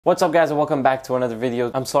What's up guys and welcome back to another video.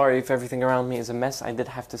 I'm sorry if everything around me is a mess. I did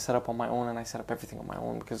have to set up on my own and I set up everything on my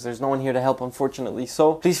own because there's no one here to help, unfortunately.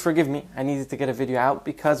 So please forgive me. I needed to get a video out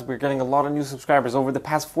because we're getting a lot of new subscribers. Over the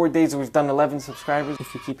past 4 days we've done 11 subscribers.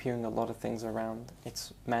 If you keep hearing a lot of things around,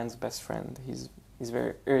 it's man's best friend. He's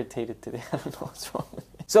very irritated today. I don't know what's wrong with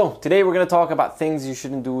him. So today we're going to talk about things you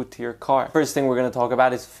shouldn't do to your car. First thing we're going to talk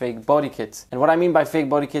about is fake body kits. And what I mean by fake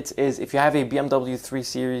body kits is if you have a BMW 3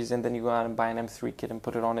 Series and then you go out and buy an M3 kit and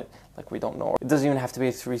put it on it, like we don't know. It doesn't even have to be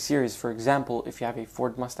a 3 Series. For example, if you have a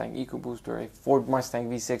Ford Mustang EcoBoost or a Ford Mustang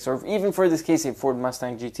V6 or even for this case a Ford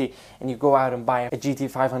Mustang GT and you go out and buy a GT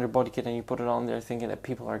 500 body kit and you put it on there thinking that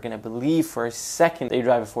people are going to believe for a second they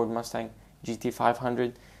drive a Ford Mustang GT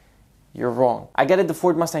 500, you're wrong. I get it, the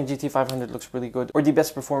Ford Mustang GT 500 looks really good, or the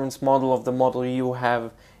best performance model of the model you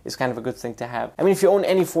have is kind of a good thing to have. I mean, if you own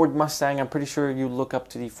any Ford Mustang, I'm pretty sure you look up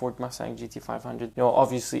to the Ford Mustang GT 500. You know,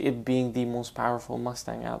 obviously it being the most powerful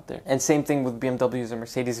Mustang out there. And same thing with BMWs and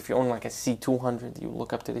Mercedes. If you own like a C200, you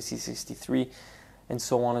look up to the C63 and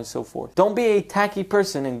so on and so forth. Don't be a tacky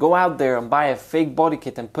person and go out there and buy a fake body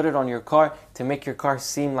kit and put it on your car to make your car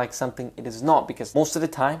seem like something it is not, because most of the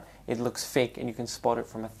time it looks fake and you can spot it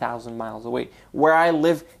from 1,000 miles away. Where I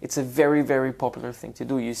live, it's a very, very popular thing to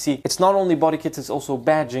do. You see, it's not only body kits, it's also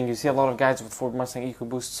badging. You see a lot of guys with Ford Mustang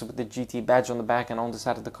EcoBoosts with the GT badge on the back and on the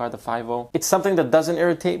side of the car, the 5.0. It's something that doesn't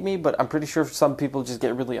irritate me, but I'm pretty sure some people just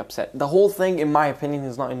get really upset. The whole thing, in my opinion,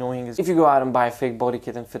 is not annoying. Is if you go out and buy a fake body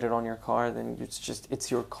kit and fit it on your car, then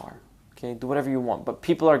it's your car. Okay, do whatever you want, but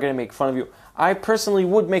people are going to make fun of you. I personally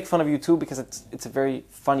would make fun of you too because it's a very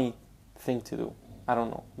funny thing to do. I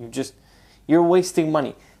don't know. You're wasting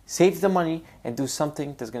money. Save the money and do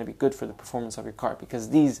something that's going to be good for the performance of your car,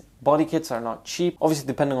 because these body kits are not cheap. Obviously,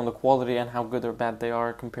 depending on the quality and how good or bad they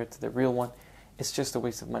are compared to the real one, it's just a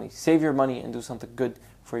waste of money. Save your money and do something good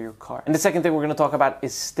for your car. And the second thing we're going to talk about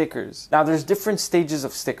is stickers. Now, there's different stages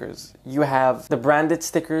of stickers. You have the branded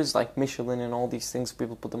stickers like Michelin and all these things.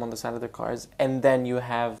 People put them on the side of their cars. And then you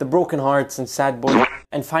have the broken hearts and sad boys.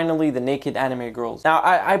 And finally, the naked anime girls. Now,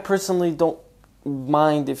 I personally don't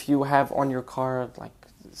mind if you have on your car like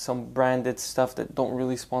some branded stuff that don't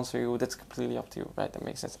really sponsor you. That's completely up to you, right? That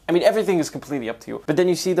makes sense. I mean, everything is completely up to you. But then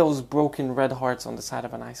you see those broken red hearts on the side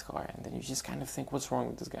of a nice car and then you just kind of think, what's wrong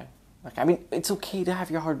with this guy? Like, I mean, it's okay to have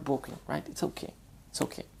your heart broken, right? It's okay. It's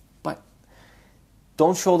okay. But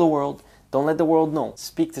don't show the world. Don't let the world know.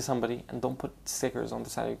 Speak to somebody and don't put stickers on the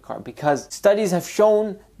side of your car, because studies have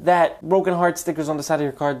shown that broken heart stickers on the side of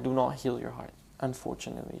your car do not heal your heart.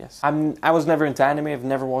 Unfortunately, yes. I was never into anime. I've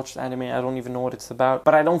never watched anime. I don't even know what it's about.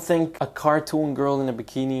 But I don't think a cartoon girl in a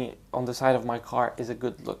bikini on the side of my car is a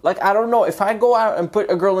good look. Like, I don't know. If I go out and put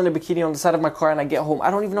a girl in a bikini on the side of my car and I get home, I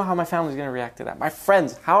don't even know how my family's going to react to that. My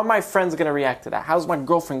friends, how are my friends going to react to that? How's my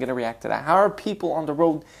girlfriend going to react to that? How are people on the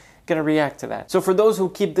road going to react to that? So for those who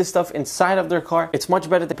keep this stuff inside of their car, it's much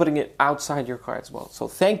better than putting it outside your car as well. So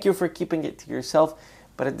thank you for keeping it to yourself.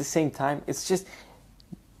 But at the same time, it's just,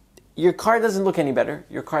 your car doesn't look any better.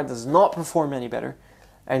 Your car does not perform any better.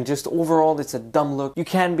 And just overall, it's a dumb look. You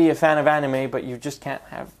can be a fan of anime, but you just can't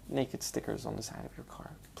have naked stickers on the side of your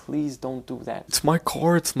car. Please don't do that. It's my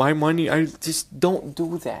car, it's my money. I just don't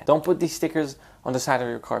do that. Don't put these stickers on the side of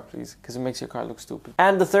your car, please, because it makes your car look stupid.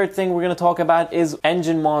 And the third thing we're going to talk about is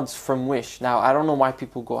engine mods from Wish. Now, I don't know why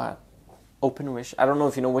people go out. Open Wish. I don't know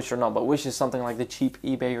if you know Wish or not, but Wish is something like the cheap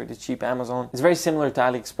eBay or the cheap Amazon. It's very similar to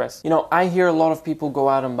AliExpress. You know, I hear a lot of people go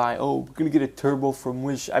out and buy, oh, we're gonna get a turbo from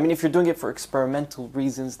Wish. I mean, if you're doing it for experimental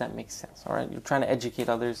reasons, that makes sense, all right? You're trying to educate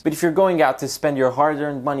others. But if you're going out to spend your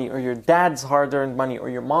hard-earned money or your dad's hard-earned money or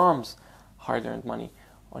your mom's hard-earned money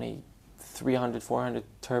on a 300, 400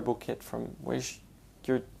 turbo kit from Wish,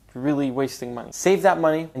 you're really wasting money. Save that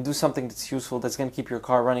money and do something that's useful, that's going to keep your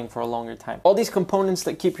car running for a longer time. All these components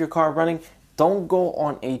that keep your car running, don't go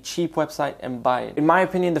on a cheap website and buy it. In my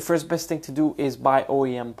opinion, the first best thing to do is buy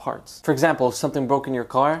OEM parts. For example, if something broke in your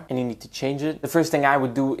car and you need to change it, the first thing I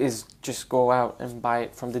would do is just go out and buy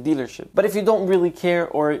it from the dealership. But if you don't really care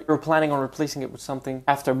or you're planning on replacing it with something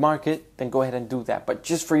aftermarket, then go ahead and do that. But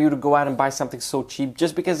just for you to go out and buy something so cheap,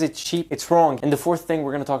 just because it's cheap, it's wrong. And the fourth thing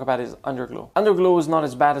we're going to talk about is underglow. Underglow is not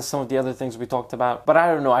as bad as some of the other things we talked about, but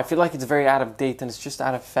I don't know. I feel like it's very out of date and it's just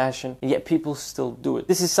out of fashion, and yet people still do it.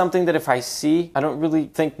 This is something that if I see, I don't really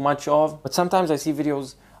think much of, but sometimes I see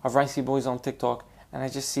videos of Ricey boys on TikTok and I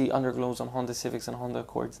just see underglows on Honda Civics and Honda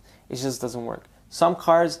Accords. It just doesn't work. Some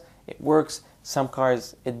cars it works, some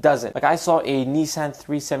cars it doesn't. Like, I saw a Nissan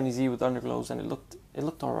 370Z with underglows and it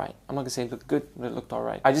looked alright. I'm not gonna say it looked good, but it looked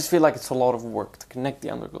alright. I just feel like it's a lot of work to connect the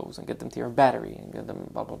underglows and get them to your battery and get them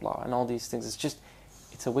blah blah blah and all these things.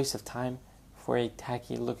 It's a waste of time for a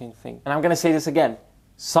tacky looking thing. And I'm gonna say this again,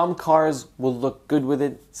 Some cars will look good with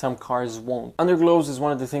it, some cars won't. Underglows is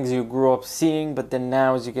one of the things you grew up seeing, but then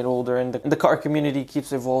now as you get older and the car community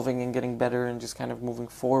keeps evolving and getting better and just kind of moving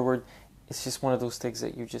forward, it's just one of those things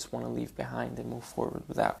that you just want to leave behind and move forward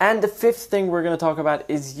without. And the fifth thing we're going to talk about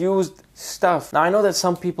is used stuff. Now I know that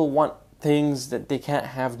some people want things that they can't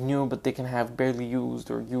have new, but they can have barely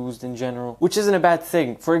used or used in general, which isn't a bad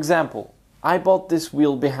thing. For example, I bought this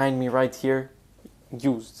wheel behind me right here,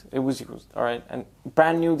 used. It was used, alright? And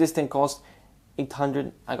brand new, this thing cost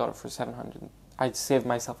 800. I got it for 700. I saved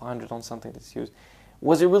myself 100 on something that's used.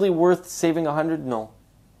 Was it really worth saving 100? No.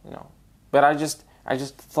 But I just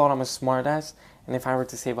thought I'm a smart ass, and if I were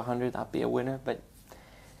to save 100, I'd be a winner. But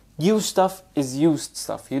used stuff is used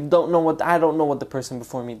stuff. I don't know what the person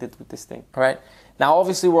before me did with this thing, alright? Now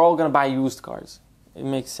obviously we're all gonna buy used cars. It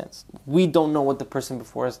makes sense. We don't know what the person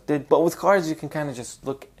before us did. But with cars, you can kind of just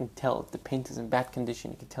look and tell if the paint is in bad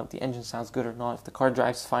condition. You can tell if the engine sounds good or not, if the car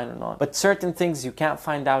drives fine or not. But certain things you can't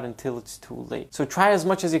find out until it's too late. So try as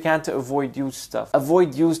much as you can to avoid used stuff.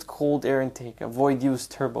 Avoid used cold air intake. Avoid used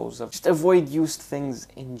turbos. Just avoid used things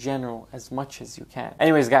in general as much as you can.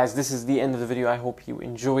 Anyways, guys, this is the end of the video. I hope you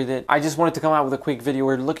enjoyed it. I just wanted to come out with a quick video.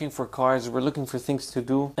 We're looking for cars. We're looking for things to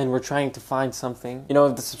do. And we're trying to find something.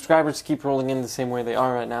 If the subscribers keep rolling in the same way they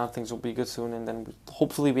are right now, things will be good soon, and then we'll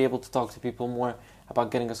hopefully be able to talk to people more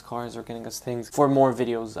about getting us cars or getting us things for more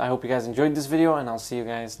videos. I hope you guys enjoyed this video, and I'll see you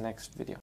guys next video.